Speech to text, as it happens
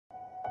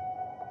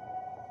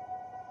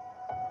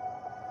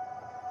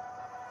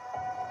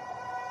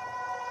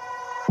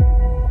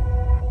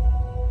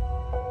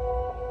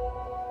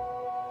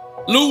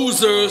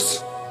Losers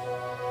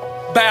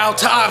bow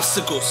to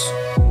obstacles.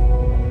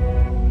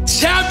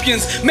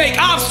 Champions make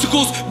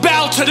obstacles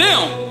bow to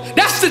them.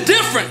 That's the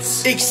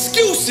difference.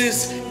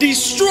 Excuses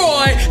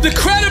destroy the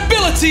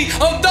credibility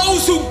of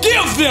those who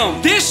give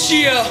them. This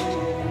year,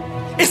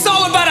 it's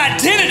all about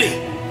identity.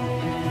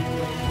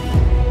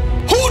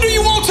 Who do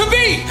you want to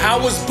be? I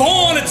was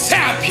born a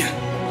champion,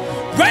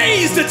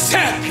 raised a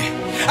champion.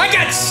 I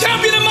got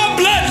champion in my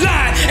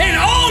bloodline, and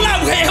all I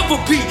will ever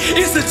be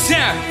is a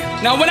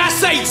champion. Now, when I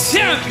say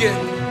champion,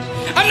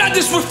 I'm not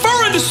just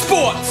referring to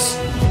sports.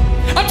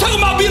 I'm talking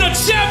about being a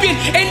champion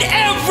in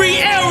every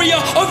area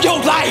of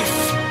your life.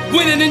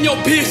 Winning in your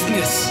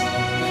business,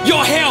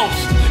 your health,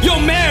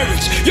 your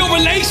marriage, your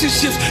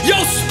relationships,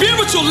 your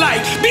spiritual life.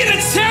 Being a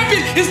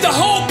champion is the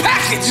whole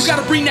package. You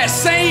gotta bring that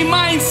same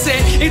mindset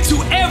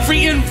into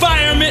every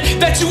environment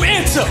that you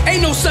enter.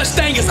 Ain't no such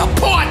thing as a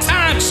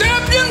part-time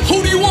champion.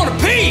 Who do you wanna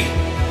be?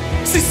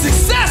 See,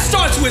 success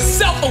starts with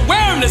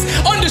self-awareness,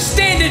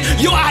 understanding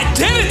your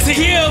identity.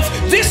 Give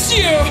this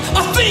year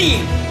a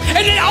theme,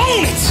 and then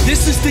own it.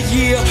 This is the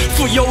year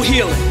for your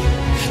healing.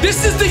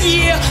 This is the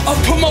year of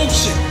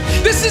promotion.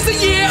 This is the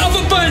year of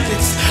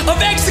abundance,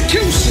 of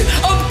execution,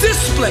 of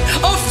discipline,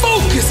 of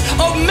focus,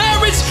 of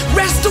marriage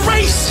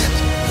restoration.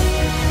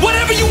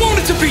 Whatever you want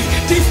it to be,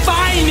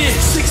 define it.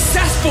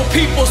 Successful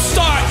people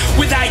start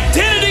with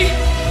identity,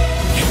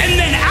 and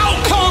then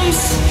outcomes,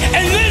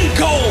 and then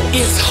goals.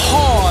 It's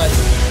hard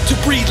to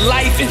breathe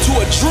life into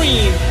a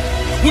dream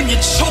when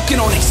you're choking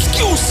on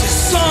excuses.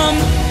 Some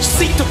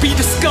seek to be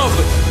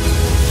discovered.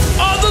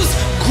 Others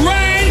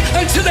grind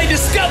until they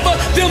discover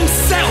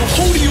themselves.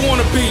 Who do you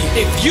want to be?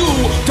 If you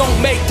don't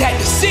make that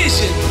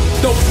decision,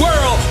 the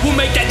world will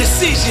make that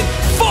decision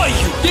for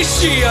you.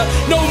 This year,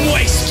 no more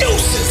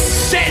excuses.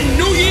 Setting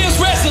New Year's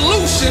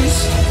resolutions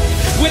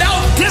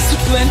without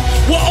discipline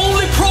will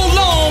only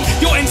prolong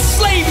your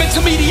enslavement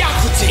to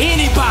mediocrity.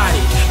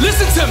 Anybody,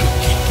 listen to me,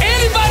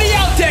 anybody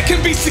out there can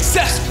be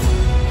successful,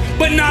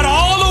 but not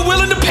all are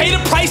willing to pay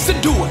the price to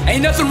do it.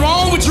 Ain't nothing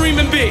wrong with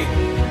dreaming big,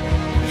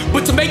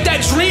 but to make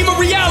that dream a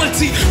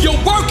reality, your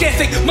work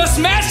ethic must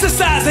match the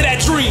size of that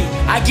dream.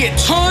 I get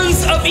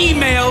tons of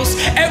emails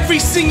every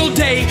single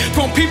day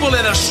from people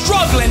that are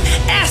struggling,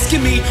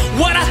 asking me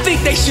what I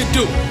think they should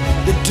do.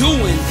 The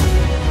doing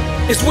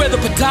is where the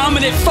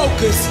predominant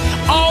focus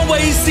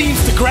always seems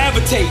to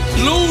gravitate.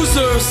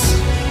 Losers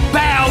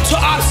bow to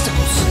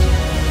obstacles.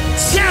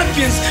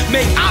 Champions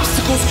make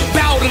obstacles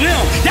bow to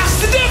them. That's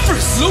the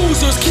difference.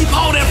 Losers keep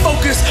all their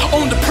focus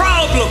on the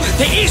problem,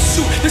 the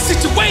issue, the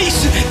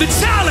situation, the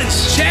challenge.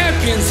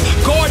 Champions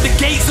guard the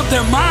gates of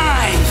their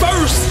mind.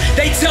 First,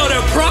 they tell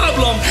their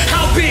problem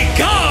how big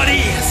God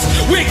is.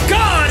 With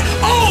God,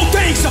 all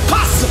things are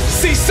possible.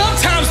 See,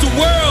 sometimes the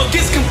world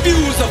gets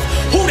confused of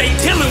who they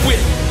dealing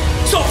with.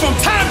 So from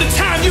time to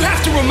time, you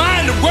have to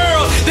remind the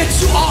world that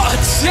you are a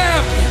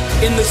champion.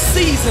 In the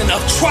season of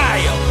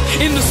trial,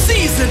 in the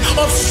season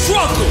of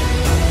struggle,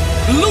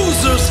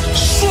 losers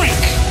shrink.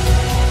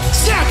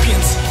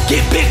 Champions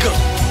get bigger,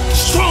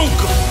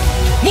 stronger,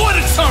 more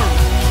determined,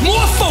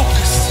 more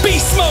focused.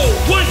 Beast mode,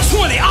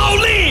 120,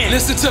 all in.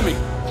 Listen to me.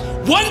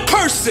 One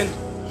person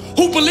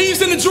who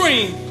believes in a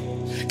dream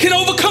can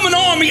overcome an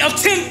army of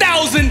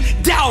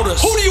 10,000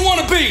 doubters. Who do you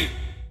want to be?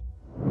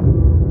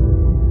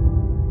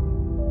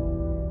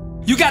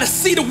 You gotta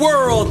see the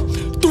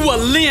world through a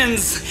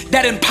lens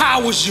that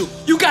empowers you.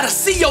 You gotta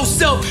see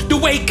yourself the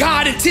way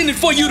God intended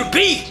for you to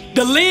be.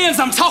 The lens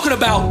I'm talking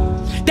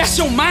about, that's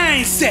your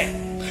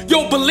mindset,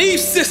 your belief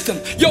system,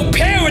 your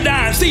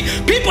paradigm. See,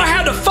 people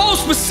have the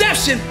false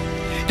perception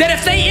that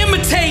if they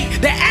imitate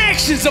the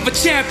actions of a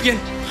champion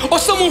or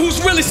someone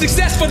who's really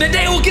successful, that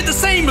they will get the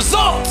same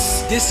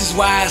results. This is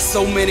why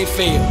so many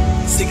fail.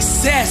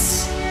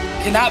 Success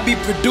cannot be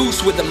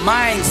produced with a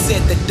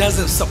mindset that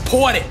doesn't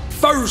support it.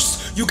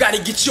 First, you gotta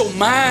get your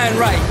mind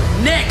right.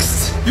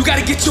 Next, you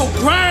gotta get your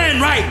grind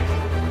right.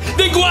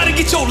 Then go out and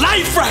get your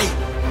life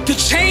right. To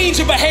change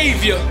your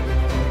behavior,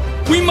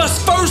 we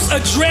must first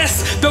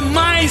address the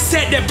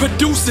mindset that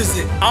produces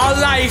it. Our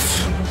life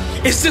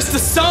is just the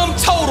sum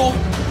total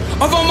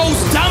of our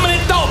most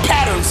dominant thought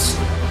patterns.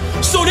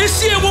 So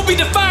this year will be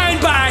defined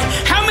by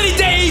how many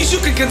days you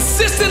can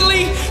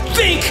consistently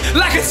think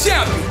like a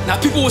champion. Now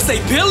people will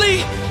say,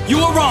 Billy, you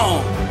are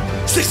wrong.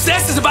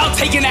 Success is about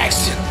taking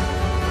action.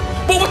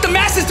 But what the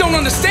masses don't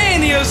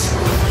understand is,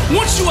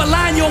 once you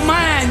align your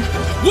mind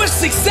with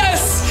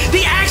success,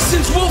 the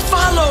actions will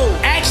follow.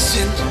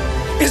 Action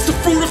is the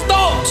fruit of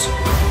thought.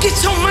 Get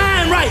your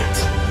mind right.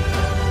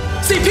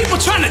 See, people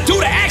trying to do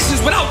the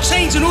actions without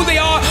changing who they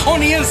are on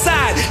the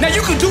inside. Now,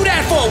 you can do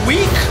that for a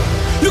week.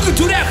 You can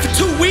do that for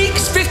 2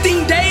 weeks,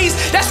 15 days.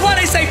 That's why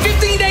they say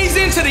 15 days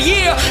into the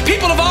year,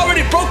 people have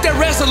already broke their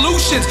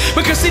resolutions.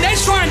 Because see, they're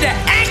trying to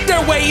act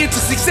their way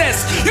into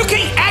success. You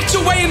can't act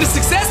your way into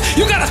success.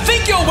 You gotta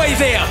think your way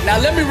there.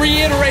 Now let me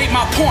reiterate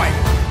my point.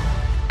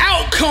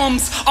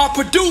 Outcomes are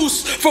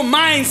produced from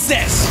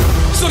mindsets.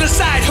 So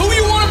decide who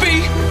you wanna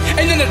be,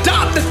 and then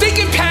adopt the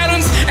thinking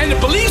patterns and the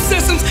belief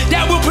systems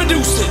that will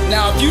produce it.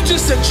 Now, if you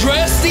just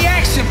address the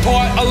action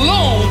part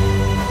alone,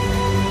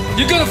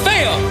 You're gonna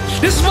fail.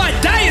 This is why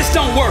diets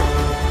don't work.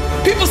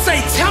 People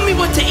say, tell me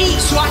what to eat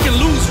so I can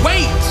lose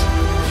weight.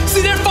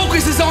 See, their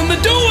focus is on the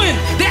doing,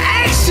 the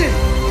action.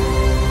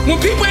 When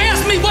people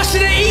ask me, what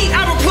should I eat?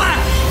 I reply,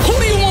 who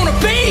do you want to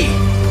be?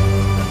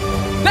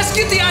 Let's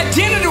get the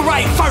identity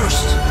right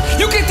first.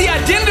 You get the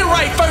identity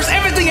right first,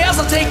 everything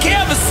else will take care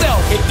of itself.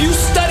 If you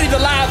study the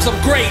lives of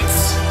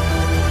greats,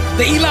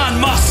 the Elon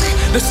Musk,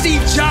 the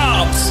Steve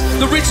Jobs,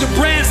 the Richard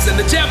Branson,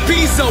 the Jeff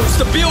Bezos,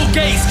 the Bill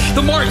Gates,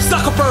 the Mark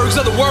Zuckerbergs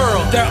of the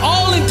world, they're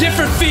all in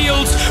different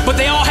fields, but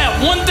they all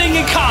have one thing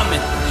in common.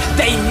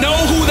 They know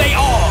who they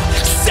are.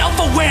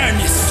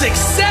 Self-awareness,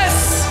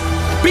 success,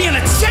 being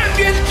a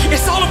champion,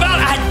 it's all about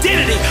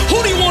identity.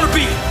 Who do you want to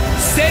be?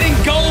 Setting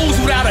goals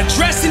without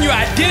addressing your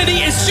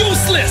identity is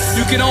useless.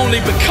 You can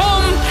only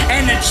become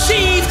and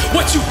achieve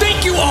what you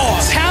think you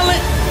are.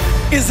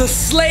 Talent is a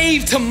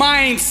slave to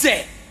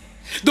mindset.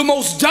 The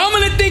most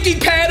dominant thinking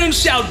pattern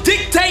shall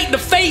dictate the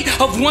fate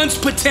of one's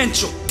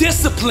potential.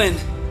 Discipline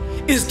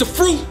is the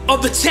fruit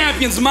of the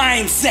champion's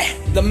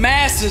mindset. The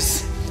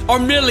masses are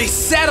merely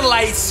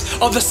satellites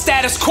of the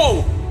status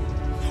quo,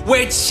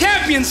 where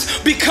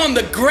champions become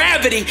the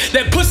gravity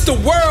that puts the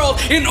world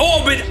in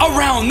orbit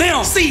around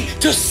them. See,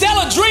 to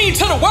sell a dream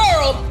to the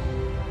world,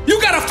 you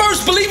gotta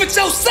first believe it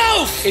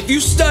yourself. If you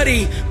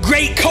study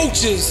great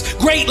coaches,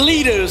 great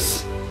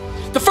leaders,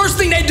 the first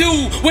thing they do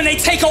when they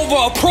take over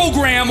a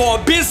program or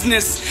a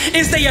business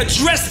is they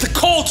address the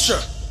culture,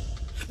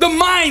 the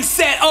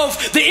mindset of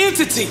the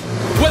entity,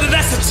 whether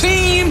that's a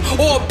team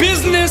or a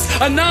business,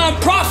 a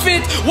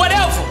nonprofit,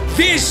 whatever.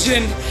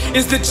 Vision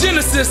is the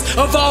genesis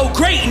of all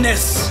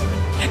greatness.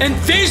 And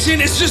vision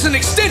is just an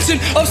extension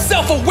of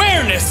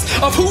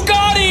self-awareness of who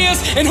God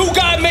is and who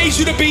God made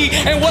you to be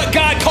and what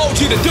God called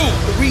you to do.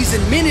 The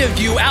reason many of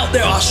you out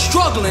there are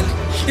struggling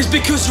is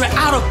because you're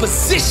out of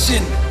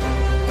position.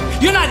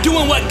 You're not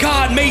doing what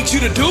God made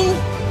you to do,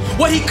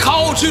 what He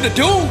called you to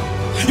do.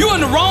 You're in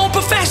the wrong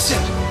profession.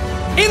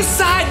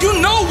 Inside, you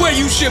know where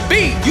you should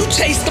be. You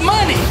chase the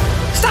money.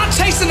 Stop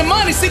chasing the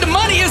money. See, the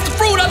money is the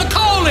fruit of the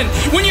calling.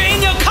 When you're in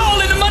your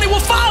calling, the money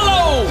will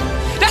follow.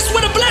 That's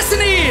where the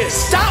blessing is.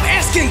 Stop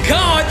asking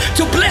God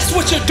to bless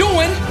what you're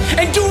doing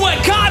and do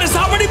what God has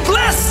already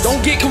blessed.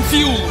 Don't get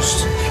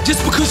confused.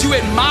 Just because you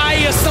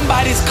admire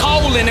somebody's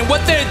calling and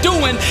what they're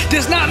doing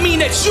does not mean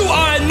that you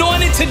are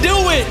anointed to do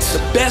it.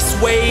 The best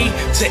way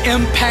to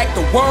impact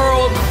the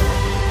world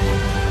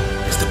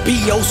is to be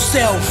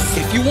yourself.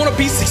 If you want to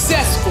be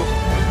successful,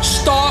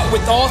 start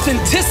with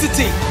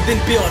authenticity, then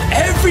build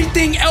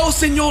everything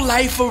else in your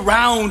life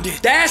around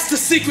it. That's the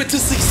secret to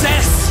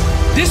success.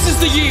 This is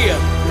the year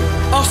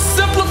of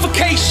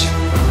simplification.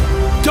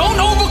 Don't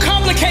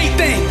overcomplicate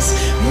things.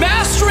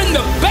 Mastering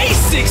the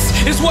basics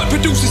is what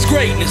produces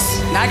greatness.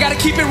 Now I gotta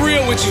keep it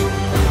real with you.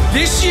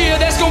 This year,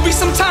 there's gonna be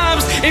some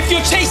times if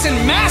you're chasing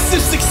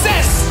massive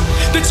success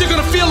that you're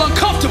gonna feel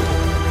uncomfortable.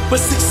 But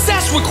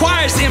success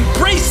requires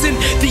embracing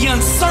the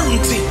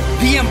uncertainty.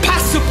 The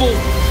impossible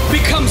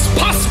becomes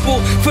possible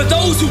for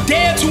those who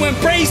dare to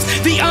embrace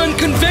the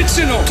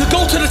unconventional. To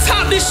go to the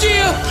top this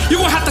year,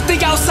 you're gonna have to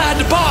think outside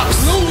the box.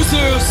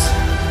 Losers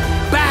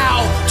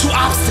bow to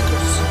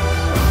obstacles.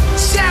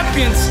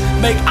 Champions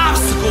make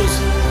obstacles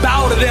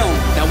bow to them.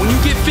 Now when you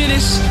get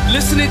finished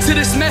listening to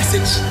this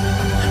message,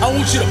 I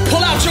want you to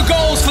pull out your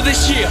goals for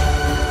this year.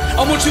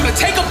 I want you to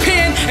take a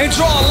pen and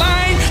draw a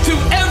line through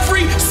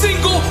every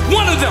single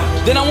one of them.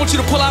 Then I want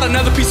you to pull out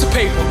another piece of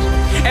paper.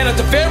 And at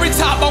the very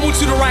top, I want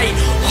you to write,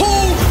 who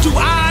do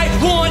I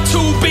want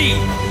to be?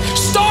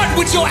 Start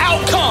with your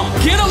outcome.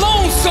 Get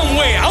alone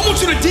somewhere. I want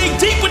you to dig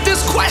deep with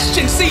this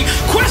question. See,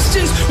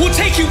 questions will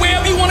take you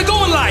wherever you want to go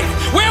in life.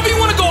 Wherever you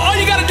want to go, all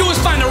you got to do is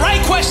find the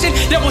right question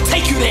that will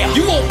take you there.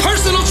 You want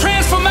personal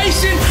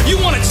transformation? You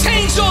want to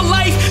change your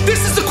life?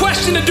 This is the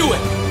question to do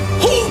it.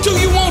 Who do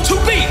you want to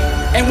be?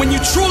 And when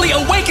you truly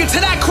awaken to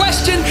that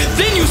question,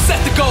 then you set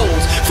the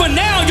goals. For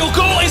now, your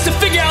goal is to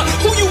figure out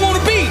who you want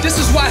to be.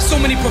 This is why so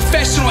many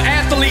professional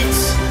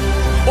athletes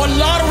or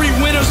lottery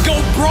winners go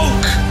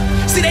broke.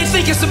 See, they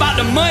think it's about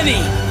the money.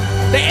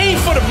 They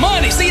aim for the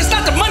money. See, it's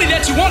not the money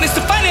that you want, it's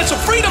the financial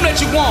freedom that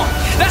you want.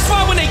 That's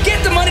why when they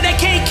get the money, they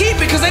can't keep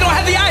it because they don't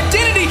have the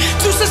identity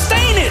to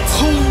sustain it.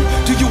 Who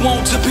do you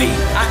want to be?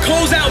 I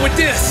close out with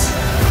this.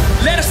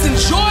 Let us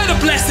enjoy the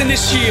blessing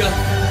this year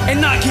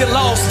and not get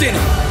lost in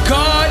it.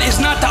 God is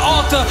not the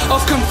author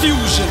of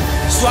confusion.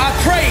 So I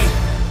pray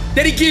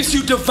that He gives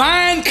you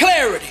divine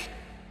clarity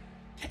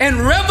and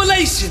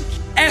revelation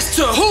as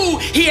to who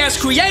He has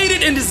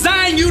created and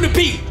designed you to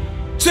be,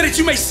 so that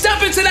you may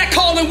step into that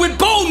calling with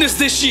boldness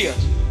this year.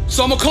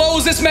 So I'm gonna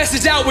close this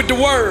message out with the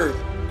word,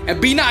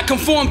 and be not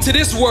conformed to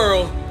this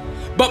world,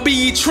 but be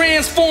ye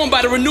transformed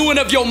by the renewing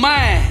of your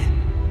mind,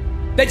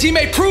 that ye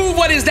may prove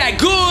what is that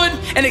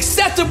good and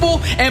acceptable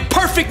and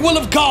perfect will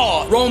of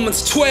God.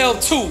 Romans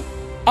 12:2.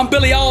 I'm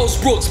Billy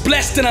Alsbrooks,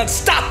 blessed and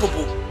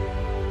unstoppable.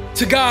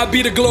 To God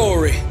be the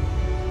glory.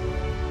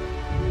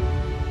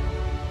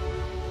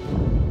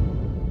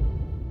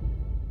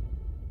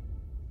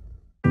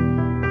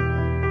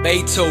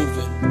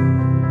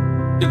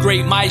 Beethoven, the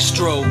great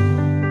maestro,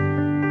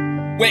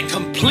 went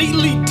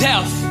completely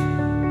deaf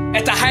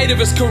at the height of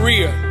his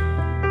career.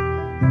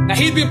 Now,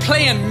 he'd been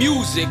playing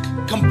music,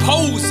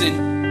 composing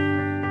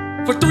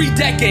for 3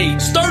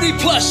 decades, 30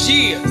 plus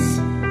years.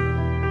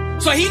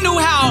 So he knew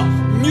how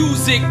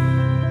music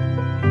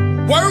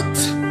worked,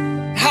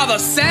 how the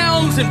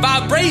sounds and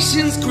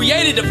vibrations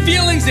created the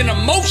feelings and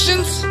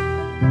emotions.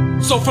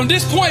 So from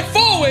this point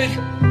forward,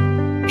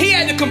 he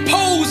had to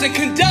compose and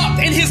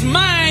conduct in his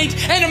mind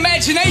and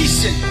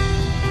imagination.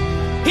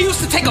 He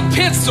used to take a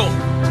pencil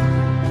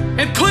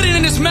and put it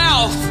in his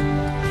mouth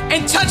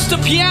and touch the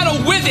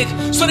piano with it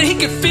so that he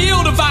could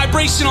feel the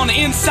vibration on the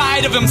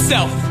inside of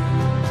himself.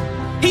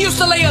 He used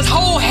to lay his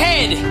whole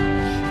head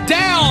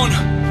down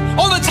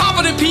on the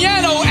top of the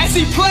piano as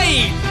he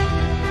played.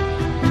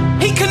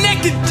 He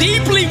connected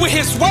deeply with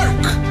his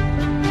work.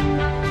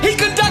 He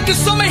conducted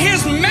some of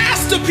his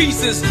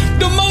masterpieces,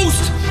 the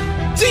most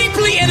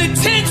deeply and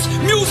intense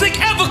music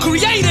ever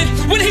created,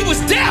 when he was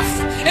deaf.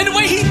 And the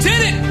way he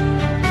did it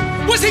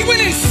was he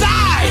went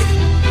inside.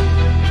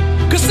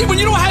 Because see, when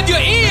you don't have your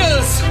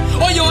ears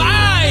or your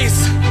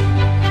eyes,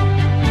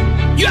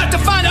 you have to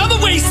find other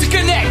ways to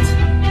connect.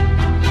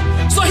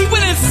 So he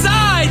went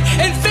inside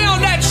and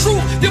found that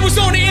truth that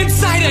was on the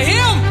inside of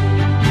him.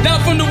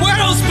 Now, from the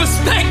world's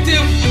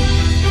perspective,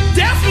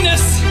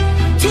 deafness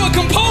to a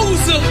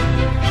composer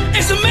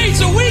is a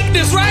major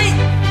weakness, right?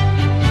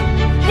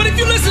 But if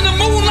you listen to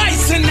Moonlight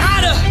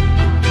Sonata,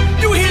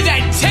 you hear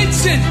that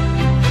tension,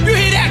 you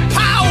hear that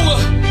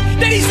power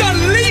that he's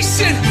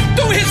unleashing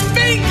through his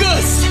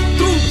fingers.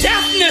 Through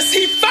deafness,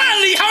 he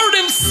finally heard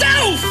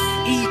himself.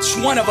 Each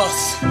one of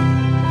us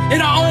in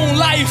our own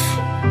life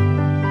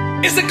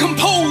is a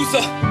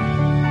composer,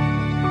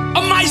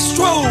 a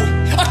maestro,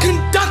 a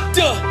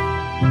conductor,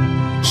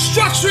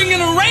 structuring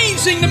and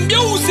arranging the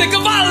music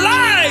of our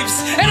lives.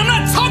 And I'm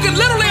not talking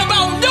literally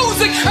about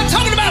music, I'm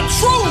talking about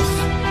truth,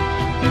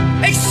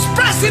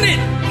 expressing it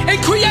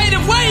in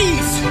creative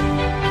ways.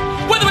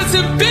 Whether it's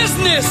in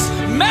business,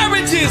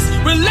 marriages,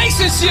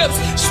 relationships,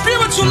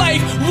 spiritual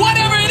life,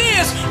 whatever it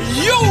is,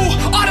 you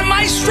are the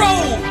maestro.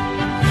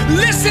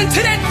 Listen to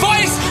that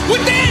voice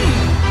within.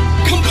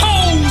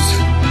 Compose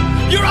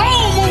your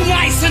own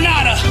Moonlight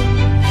Sonata,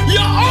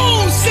 your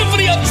own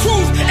symphony of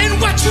truth in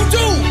what you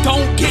do.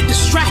 Don't get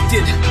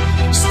distracted.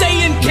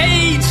 Stay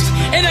engaged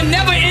in a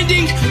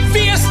never-ending,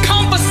 fierce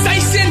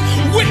conversation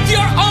with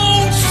your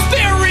own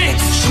spirit.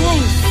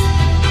 Truth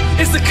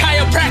is the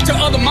chiropractor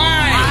of the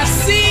mind. I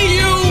see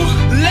you.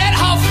 Let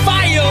her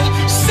fire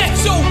set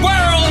your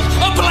world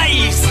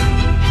ablaze.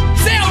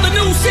 Sail the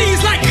new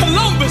seas like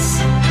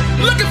Columbus,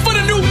 looking for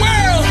the new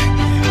world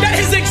that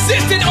has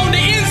existed on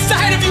the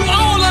inside of you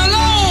all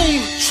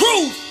along.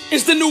 Truth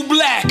is the new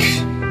black.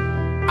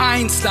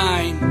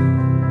 Einstein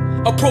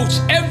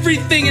approached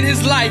everything in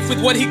his life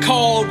with what he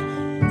called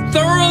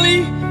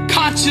thoroughly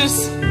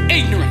conscious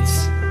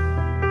ignorance,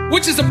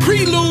 which is a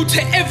prelude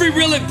to every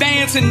real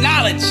advance in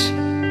knowledge.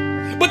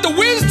 But the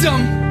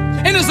wisdom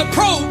in his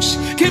approach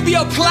can be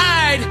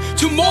applied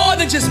to more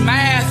than just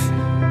math,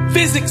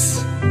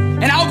 physics,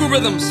 and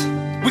algorithms.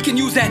 We can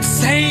use that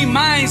same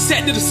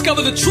mindset to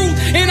discover the truth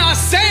in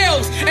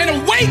ourselves and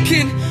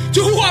awaken to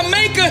who our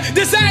Maker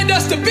designed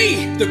us to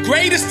be. The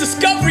greatest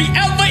discovery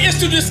ever is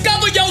to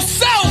discover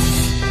yourself.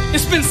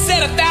 It's been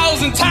said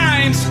 1,000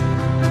 times.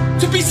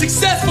 To be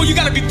successful, you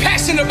gotta be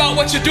passionate about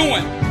what you're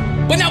doing.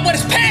 But now, what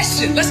is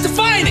passion? Let's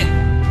define it.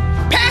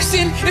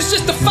 Passion is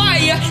just the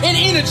fire and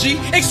energy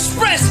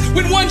expressed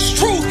when one's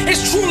truth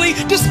is truly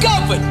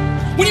discovered.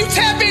 When you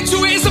tap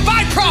into it, it's a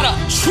byproduct.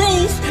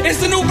 Truth is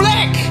the new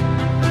black,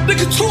 the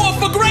couture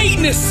for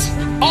greatness.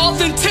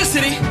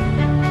 Authenticity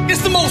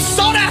is the most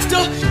sought after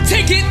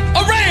ticket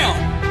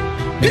around.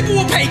 People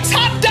will pay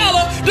top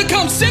dollar to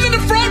come sit in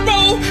the front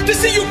row to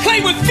see you play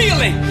with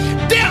feeling,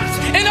 depth,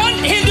 and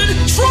unhindered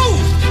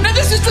truth. Now,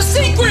 this is the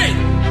secret.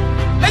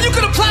 And you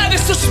can apply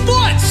this to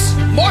sports,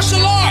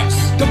 martial arts,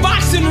 the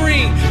boxing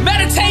ring,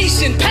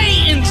 meditation,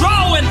 painting,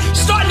 drawing,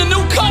 starting a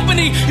new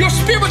company, your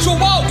spiritual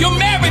walk, your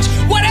marriage,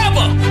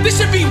 whatever. This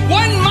should be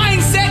one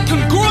mindset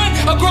congruent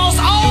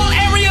across all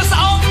areas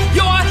of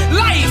your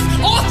life.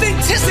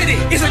 Authenticity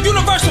is a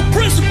universal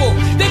principle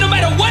that no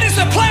matter what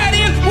is applied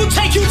in will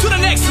take you to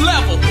the next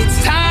level. It's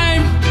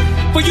time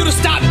for you to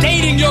stop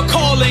dating your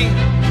calling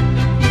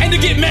and to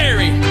get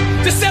married,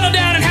 to settle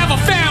down and have a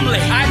family.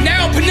 I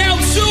now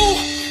pronounce you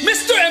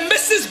Mr. and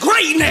Mrs.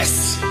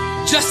 Greatness.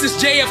 Just as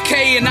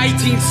JFK in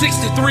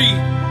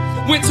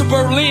 1963 went to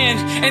Berlin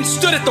and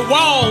stood at the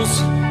walls,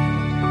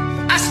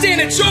 I stand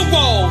at your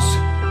walls.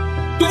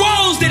 The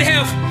walls that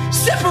have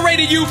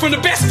separated you from the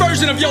best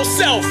version of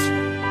yourself.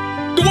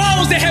 The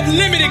walls that have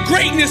limited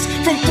greatness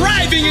from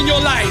thriving in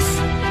your life.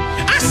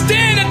 I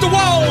stand at the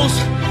walls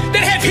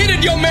that have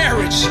hindered your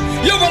marriage,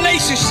 your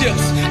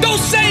relationships.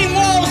 Those same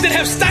walls that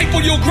have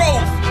stifled your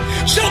growth,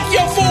 choked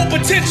your full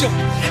potential,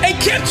 and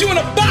kept you in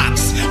a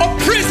box, a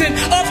prison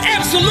of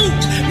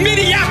absolute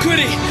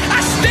mediocrity. I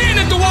stand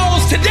at the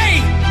walls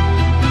today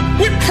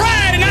with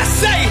pride and I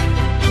say,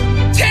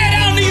 tear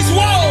down these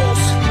walls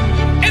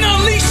and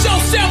unleash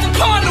yourself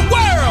upon the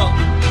world.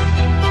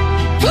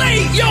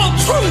 Play your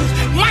truth.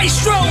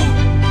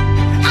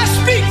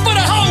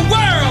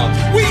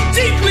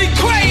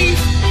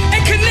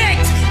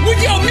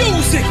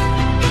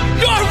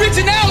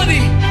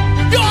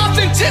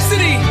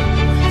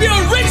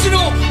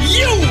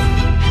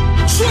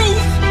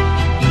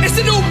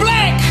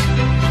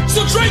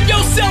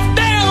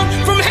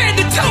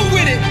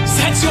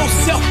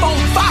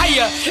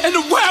 fire, and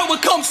the world will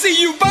come see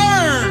you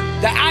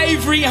burn. The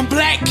ivory and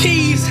black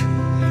keys,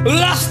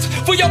 lust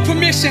for your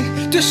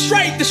permission to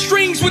strike the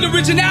strings with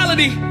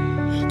originality,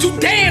 to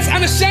dance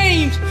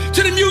unashamed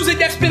to the music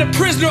that's been a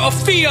prisoner of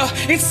fear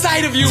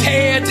inside of you.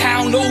 Tear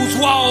down those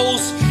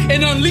walls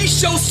and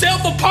unleash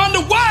yourself upon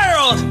the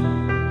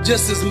world.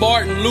 Just as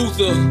Martin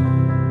Luther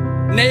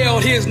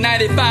nailed his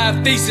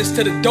 95 Thesis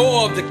to the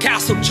door of the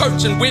Castle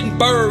Church in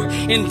Wittenberg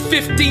in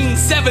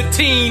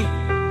 1517,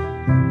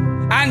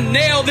 I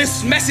nail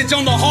this message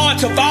on the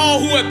hearts of all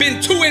who have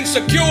been too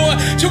insecure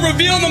to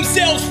reveal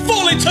themselves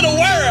fully to the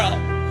world.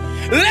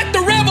 Let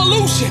the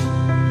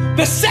revolution,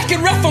 the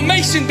second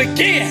reformation,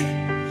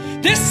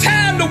 begin. This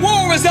time the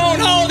war is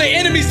on all the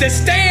enemies that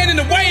stand in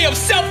the way of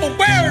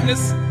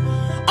self-awareness,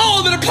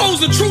 all that oppose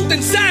the truth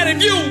inside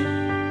of you,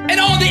 and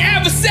all the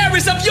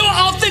adversaries of your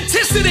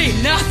authenticity.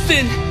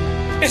 Nothing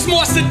is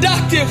more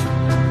seductive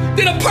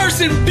than a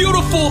person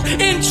beautiful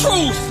in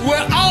truth.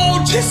 We're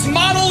all just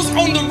models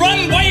on the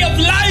runway of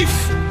life.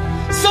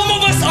 Some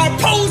of us are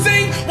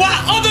posing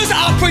while others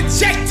are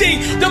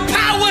projecting. The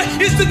power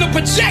is in the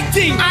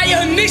projecting. I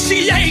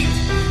initiate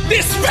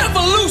this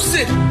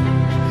revolution,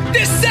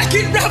 this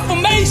second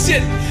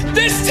reformation.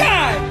 This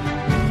time,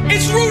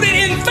 it's rooted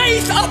in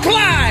faith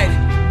applied,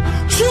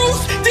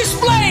 truth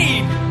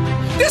displayed.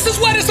 This is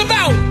what it's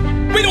about.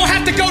 We don't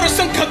have to go to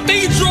some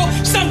cathedral,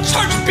 some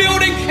church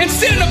building, and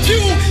sit in a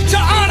pew to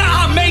honor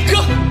our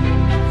Maker.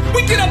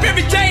 We get up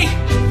every day,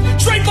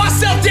 drape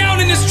ourselves down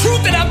in this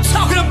truth that I'm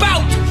talking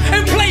about,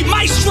 and play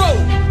maestro.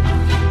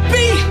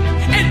 Be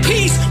at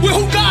peace with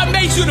who God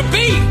made you to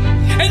be,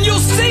 and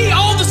you'll see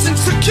all the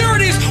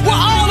insecurities were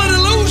all an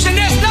illusion.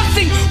 There's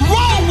nothing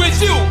wrong with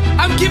you.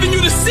 I'm giving you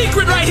the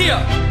secret right here.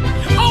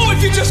 Oh,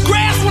 if you just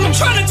grasp what I'm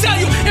trying to tell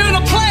you and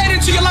apply it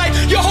into your life,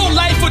 your whole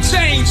life will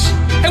change.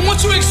 And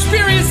once you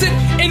experience it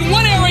in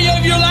one area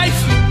of your life,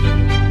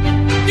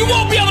 you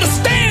won't be able to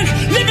stand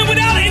living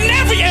without it in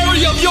every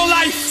area of your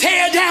life.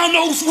 Tear down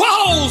those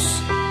walls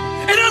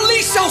and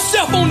unleash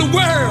yourself on the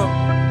world.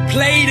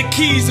 Play the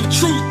keys of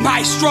truth,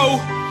 maestro.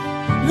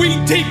 We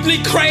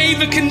deeply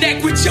crave and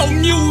connect with your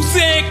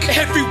music.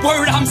 Every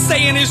word I'm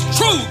saying is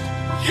truth,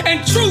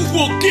 and truth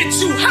will get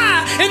you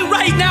high. And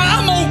right now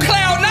I'm on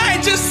cloud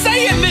 9 just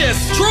saying this.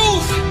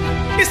 Truth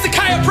is the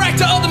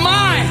chiropractor of the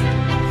mind,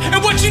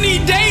 and what you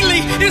need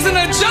daily is an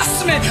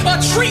adjustment, a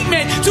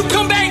treatment to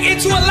come back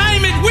into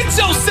alignment with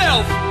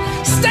yourself.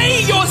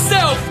 Stay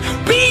yourself,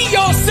 be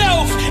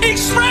yourself,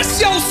 express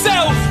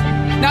yourself.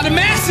 Now the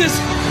masses,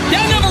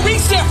 y'all never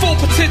reach their full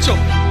potential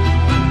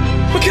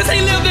because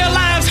they live their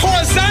lives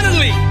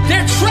horizontally.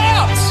 They're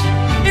trapped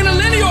in a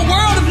linear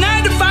world of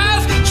 9 to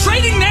 5,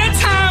 trading their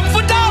time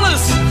for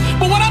dollars.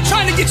 But what I'm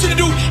trying to get you to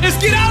do is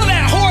get out of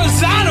that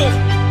horizontal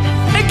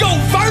and go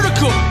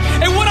vertical.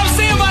 And what I'm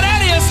saying by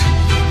that is,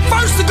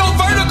 first to go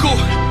vertical,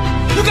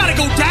 you gotta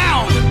go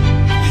down.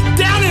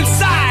 Down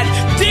inside,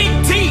 dig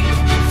deep.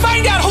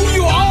 Find out who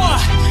you are.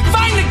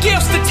 Find the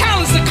gifts, the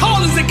talents, the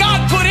callings that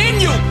God put in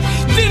you.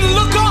 Then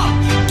look up,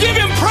 give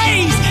Him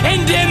praise,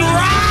 and then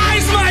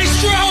rise,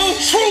 maestro.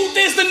 Truth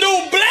is the new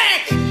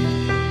black.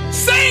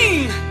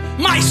 Sing,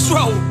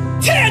 maestro.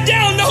 Tear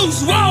down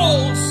those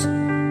walls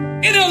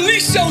and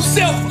unleash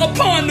yourself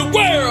upon the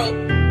world.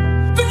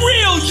 The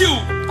real you.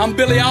 I'm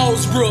Billy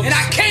Alsbrooks, and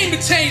I came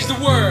to change the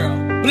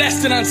world.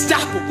 Blessed and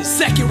unstoppable, the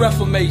second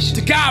reformation.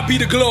 To God be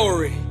the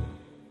glory.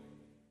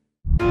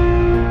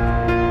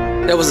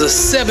 There was a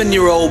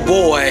 7-year-old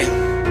boy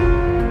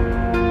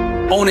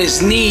on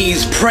his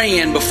knees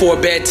praying before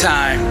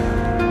bedtime.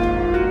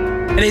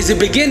 And as he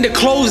began to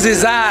close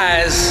his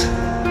eyes,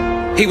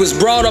 he was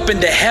brought up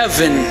into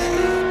heaven.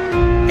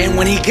 And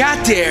when he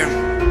got there,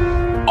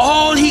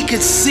 all he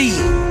could see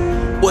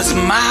was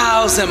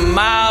miles and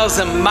miles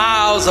and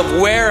miles of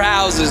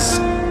warehouses.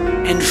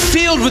 And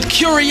filled with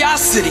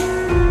curiosity,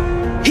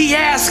 he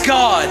asked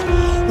God,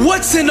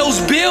 "What's in those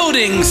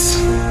buildings?"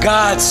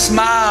 God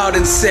smiled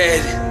and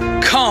said,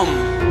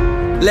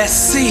 "Come, let's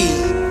see."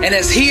 And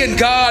as he and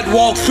God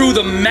walked through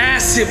the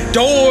massive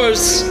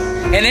doors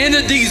and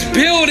entered these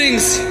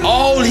buildings,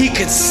 all he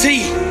could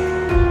see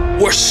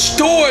were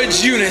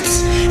storage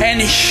units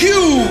and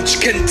huge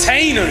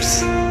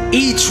containers,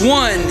 each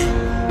one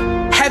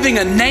having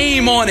a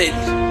name on it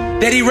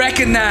that he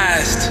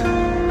recognized.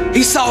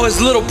 He saw his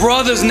little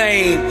brother's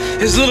name,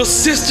 his little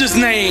sister's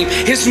name,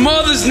 his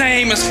mother's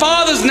name, his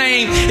father's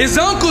name, his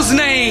uncle's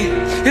name,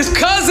 his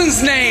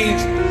cousin's name,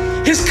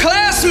 his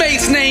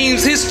classmates'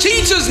 names, his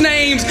teachers'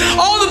 names,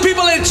 all the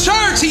people at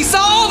church. He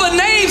saw all the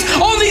names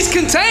on these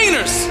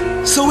containers.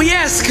 So he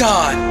asked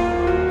God,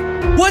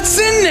 "What's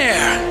in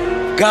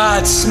there?"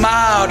 God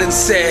smiled and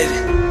said,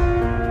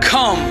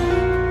 "Come,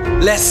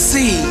 let's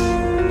see."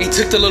 He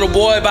took the little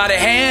boy by the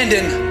hand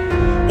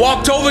and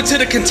walked over to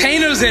the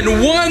containers,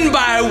 and one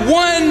by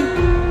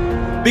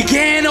one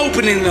began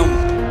opening them.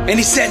 And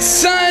he said,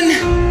 "Son,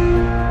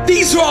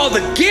 these are all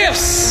the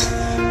gifts,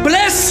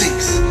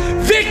 blessings,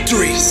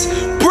 victories,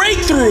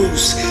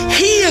 breakthroughs,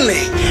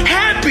 healing,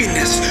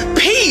 happiness,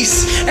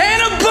 peace,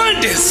 and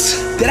abundance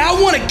that I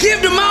want to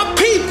give to my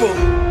people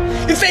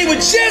if they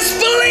would just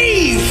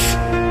believe."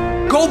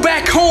 go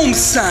back home,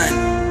 son,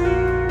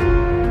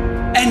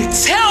 and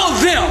tell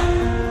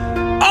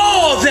them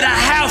all that I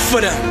have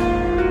for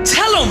them.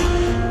 Tell them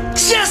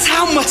just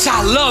how much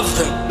I love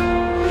them,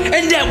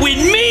 and that with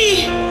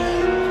me,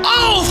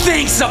 all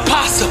things are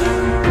possible.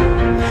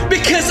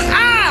 Because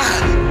I,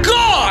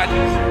 God,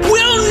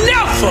 will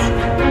never,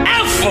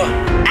 ever,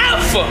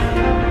 ever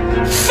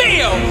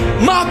fail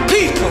my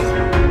people.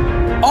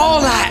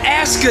 All I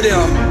ask of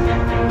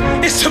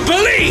them is to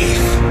believe.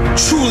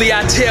 Truly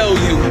I tell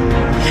you,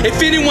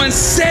 if anyone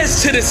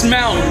says to this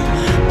mountain,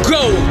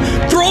 go,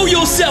 throw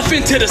yourself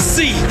into the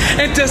sea,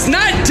 and does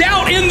not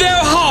doubt in their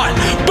heart,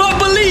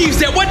 but believes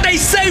that what they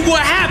say will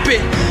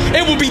happen,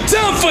 it will be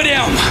done for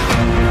them.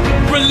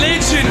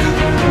 Religion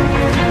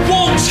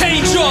won't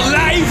change your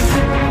life,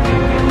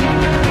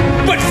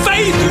 but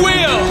faith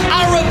will.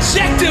 Our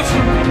objective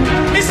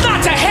is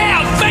not to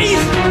have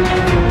faith,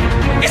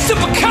 it's to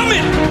become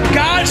it.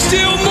 God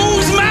still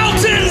moves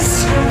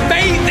mountains.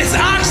 Faith is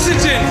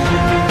oxygen.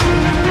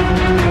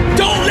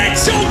 Don't let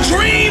your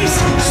dreams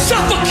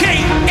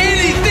suffocate.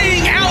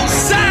 Anything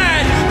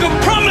outside the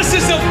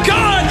promises of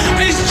God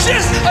is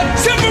just a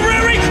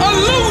temporary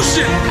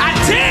illusion. I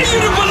dare you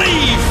to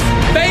believe.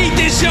 Faith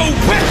is your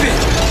weapon.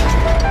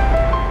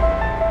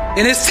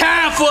 And it's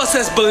time for us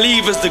as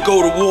believers to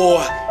go to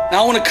war.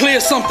 Now I want to clear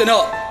something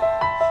up.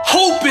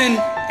 Hoping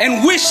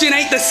and wishing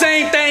ain't the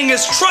same thing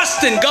as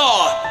trusting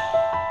God.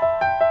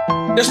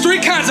 There's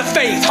three kinds of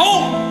faith: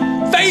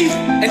 hope, faith,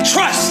 and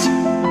trust.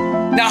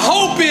 Now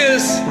hope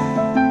is,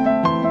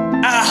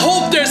 I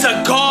hope there's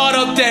a God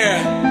up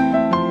there.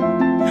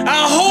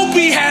 I hope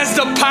he has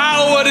the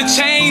power to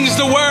change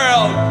the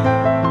world.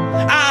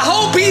 I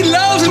hope he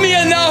loves me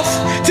enough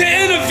to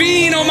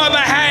intervene on my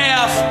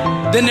behalf.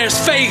 Then there's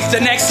faith, the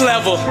next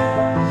level.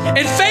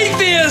 And faith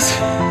is,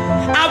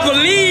 I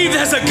believe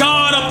there's a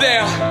God up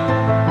there.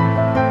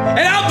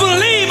 And I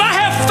believe, I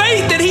have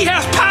faith that he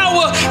has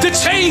power to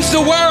change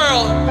the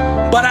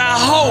world. But I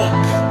hope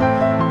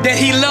that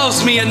he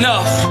loves me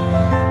enough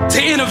to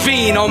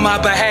intervene on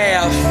my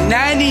behalf.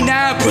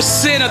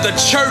 99% of the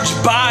church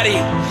body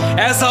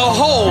as a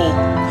whole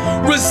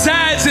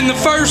resides in the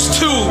first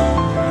two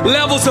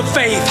levels of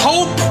faith: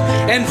 hope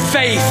and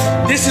faith.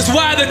 This is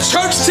why the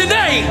church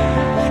today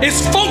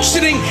is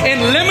functioning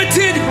in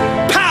limited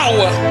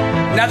power.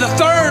 Now the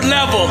third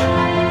level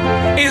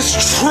is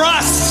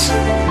trust.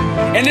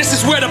 And this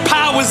is where the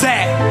power's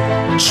at.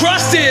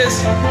 Trust is,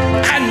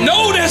 I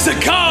know there's a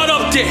God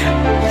up there.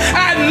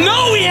 I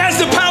know he has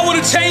the power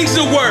to change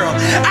the world.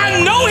 I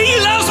know he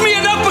loves me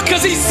enough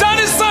because he sent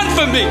his son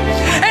for me.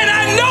 And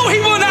I know he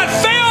will not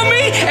fail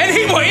me, and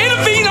he will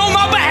intervene on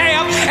my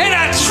behalf. And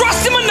I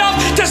trust him enough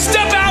to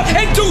step out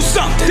and do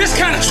something. This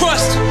kind of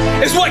trust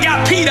is what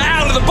got Peter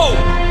out of the boat.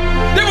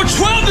 There were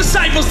 12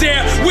 disciples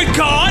there with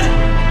God,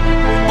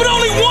 but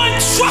only one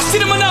trusted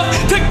him enough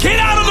to get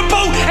out of the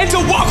boat and to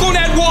walk on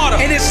that water.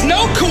 And it's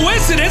no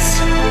coincidence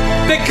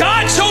that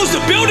God chose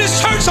to build his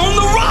church on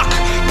the rock,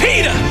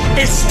 Peter.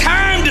 It's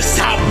time to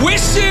stop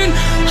wishing,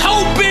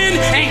 hoping,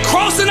 and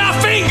crossing our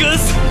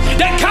fingers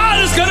that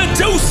God is gonna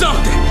do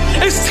something.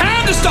 It's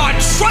time to start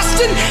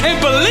trusting and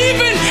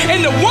believing in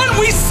the one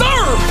we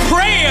serve.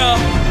 Prayer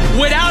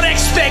without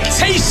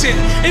expectation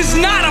is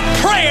not a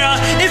prayer,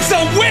 it's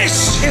a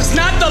wish. It's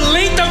not the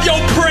length of your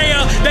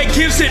prayer that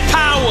gives it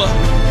power.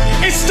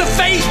 It's the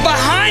faith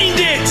behind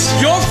it.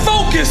 Your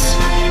focus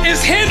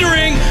is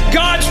hindering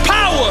God's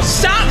power.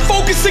 Stop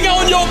focusing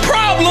on your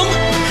problem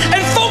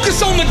and focus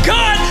on the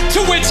God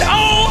to which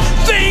all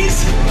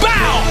things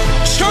bow.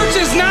 Church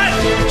is not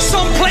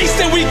some place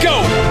that we go.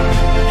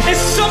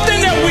 It's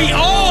something that we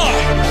are.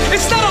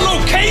 It's not a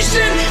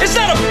location. It's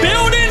not a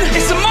building.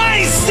 It's a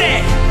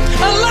mindset,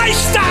 a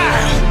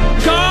lifestyle.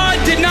 God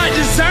did not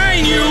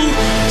design you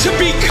to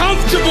be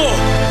comfortable.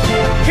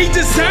 He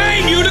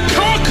designed you to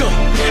conquer.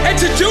 And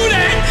to do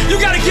that, you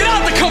gotta get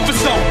out the comfort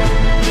zone.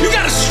 You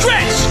gotta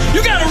stretch. You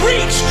gotta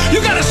reach.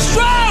 You gotta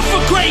strive for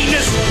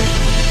greatness.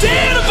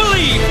 Dare to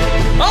believe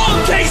all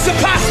things are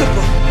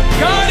possible.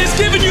 God has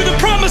given you the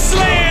promised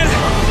land,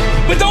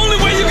 but the only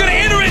way you're gonna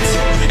enter it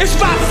is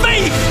by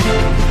faith.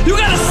 You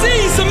gotta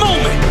seize the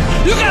moment.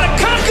 You gotta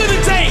conquer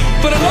the day.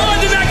 For the Lord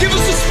did not give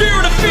us the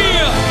spirit of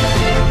fear,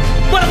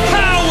 but of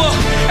power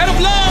and of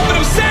love and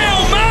of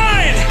sound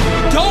mind.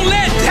 Don't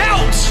let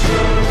doubt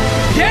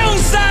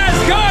downsize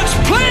God's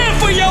plan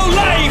for your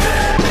life.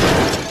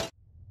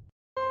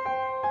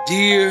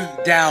 Dear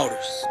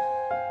doubters,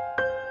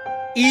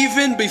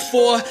 even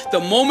before the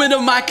moment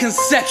of my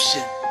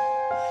conception,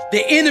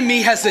 the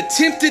enemy has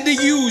attempted to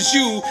use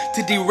you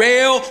to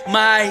derail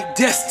my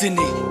destiny,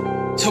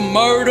 to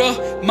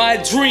murder my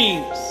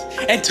dreams,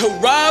 and to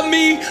rob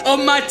me of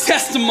my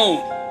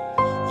testimony.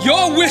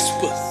 Your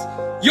whispers,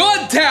 your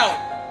doubt,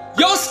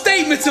 your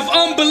statements of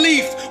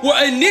unbelief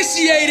were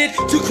initiated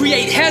to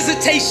create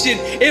hesitation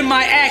in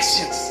my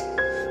actions,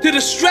 to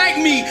distract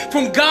me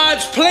from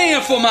God's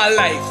plan for my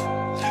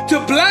life, to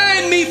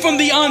blind me from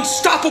the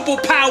unstoppable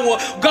power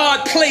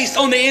God placed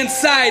on the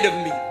inside of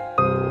me.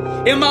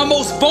 In my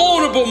most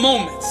vulnerable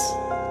moments,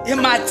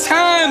 in my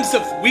times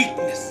of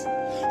weakness,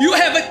 You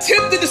have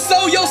attempted to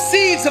sow your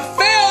seeds of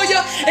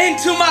failure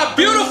into my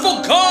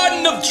beautiful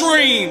garden of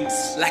dreams.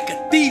 Like a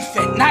thief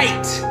at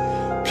night,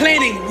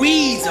 planting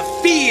weeds of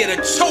fear to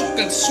choke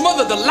and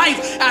smother the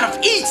life out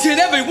of each and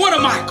every one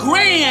of my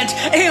grand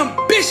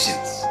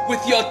ambitions.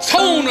 With your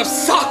tone of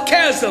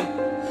sarcasm,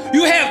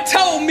 you have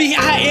told me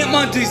I am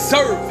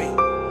undeserving,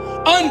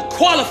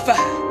 unqualified,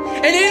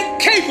 and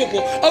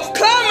incapable of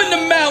climbing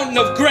the mountain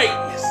of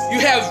greatness. You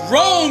have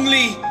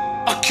wrongly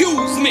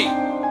accused me,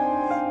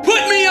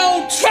 put me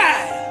on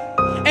trial,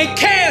 and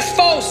cast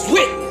false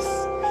witness,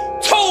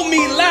 told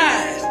me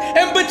lies,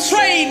 and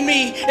betrayed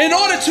me in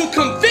order to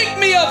convict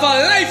me of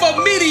a life of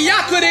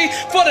mediocrity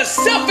for the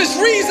selfish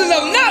reasons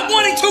of not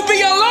wanting to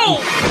be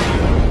alone.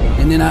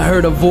 And then I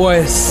heard a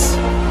voice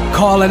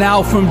calling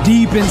out from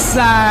deep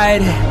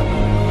inside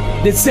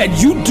that said,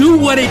 you do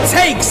what it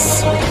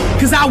takes,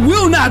 cause I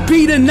will not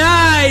be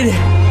denied.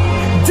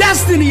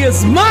 Destiny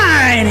is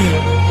mine.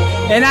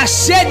 And I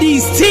shed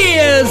these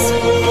tears,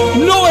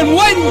 knowing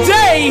one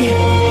day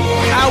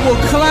I will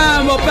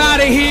climb up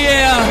out of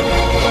here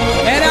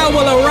and I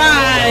will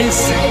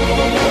arise,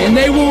 and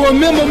they will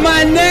remember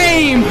my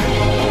name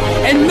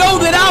and know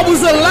that I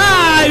was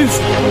alive.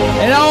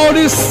 And all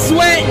this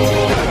sweat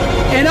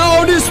and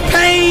all this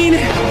pain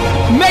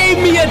made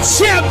me a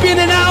champion,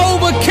 and I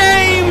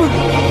overcame.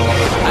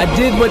 I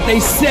did what they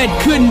said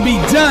couldn't be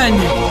done.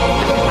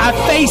 I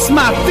faced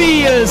my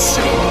fears,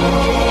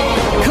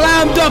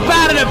 climbed up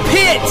out of the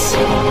pit,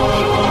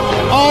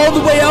 all the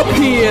way up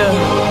here.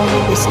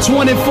 It's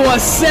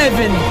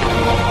 24/7,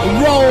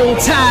 roll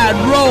tide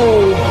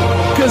roll,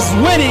 cause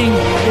winning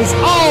is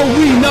all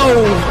we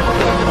know.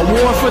 A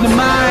war for the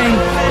mind,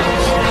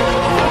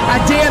 I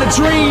dare to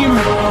dream.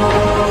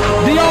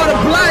 The art of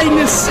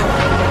blindness,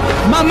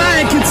 my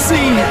mind can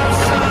see.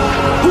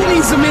 Who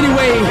needs them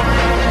anyway?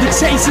 The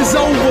chase is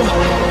over.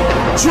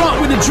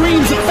 Drunk with the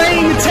dreams of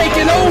fame and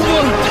taking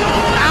over.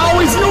 I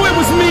always knew it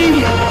was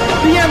me,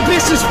 the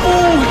ambitious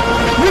fool,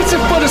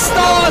 reaching for the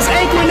stars,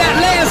 anchoring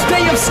that last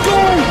day of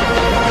school.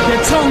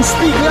 Their tongues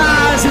speak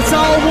lies, it's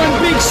all one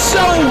big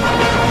show,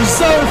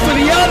 reserved for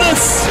the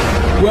others,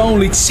 where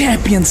only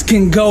champions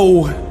can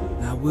go.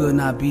 I will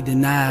not be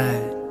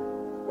denied.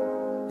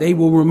 They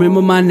will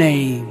remember my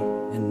name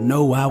and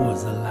know I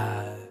was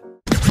alive.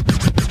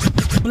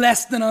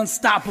 Blessed and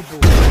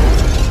unstoppable.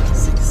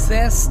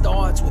 Success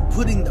starts with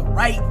putting the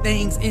right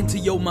things into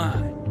your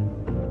mind.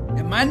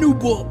 And my new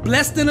book,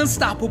 Blessed and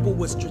Unstoppable,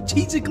 was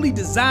strategically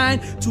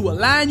designed to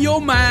align your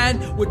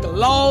mind with the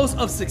laws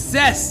of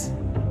success.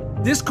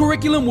 This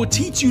curriculum will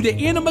teach you the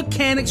inner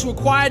mechanics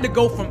required to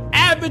go from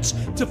average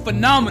to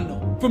phenomenal.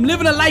 From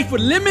living a life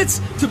with limits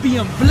to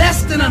being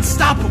blessed and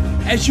unstoppable.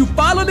 As you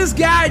follow this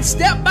guide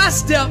step by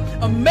step,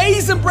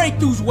 amazing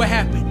breakthroughs will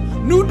happen.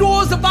 New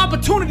doors of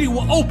opportunity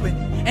will open,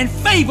 and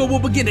favor will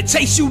begin to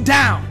chase you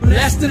down.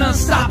 Blessed and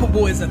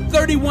Unstoppable is a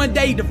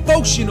 31-day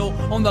devotional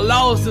on the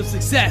laws of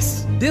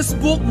success. This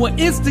book will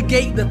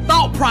instigate the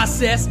thought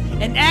process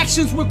and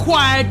actions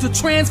required to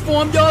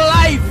transform your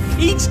life.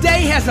 Each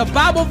day has a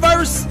Bible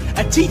verse,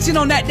 a teaching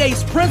on that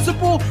day's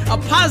principle, a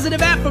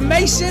positive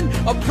affirmation,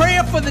 a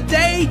prayer for the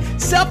day,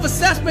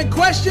 self-assessment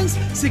questions,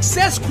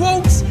 success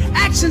quotes,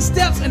 action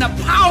steps, and a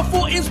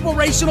powerful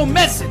inspirational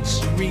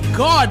message.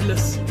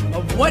 Regardless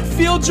of what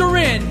field you're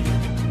in,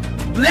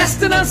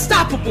 Blessed and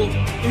Unstoppable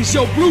is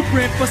your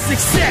blueprint for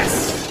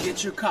success.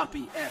 Get your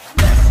copy at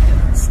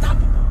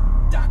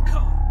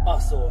blessedandunstoppable.com.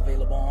 Also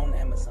available on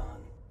Amazon.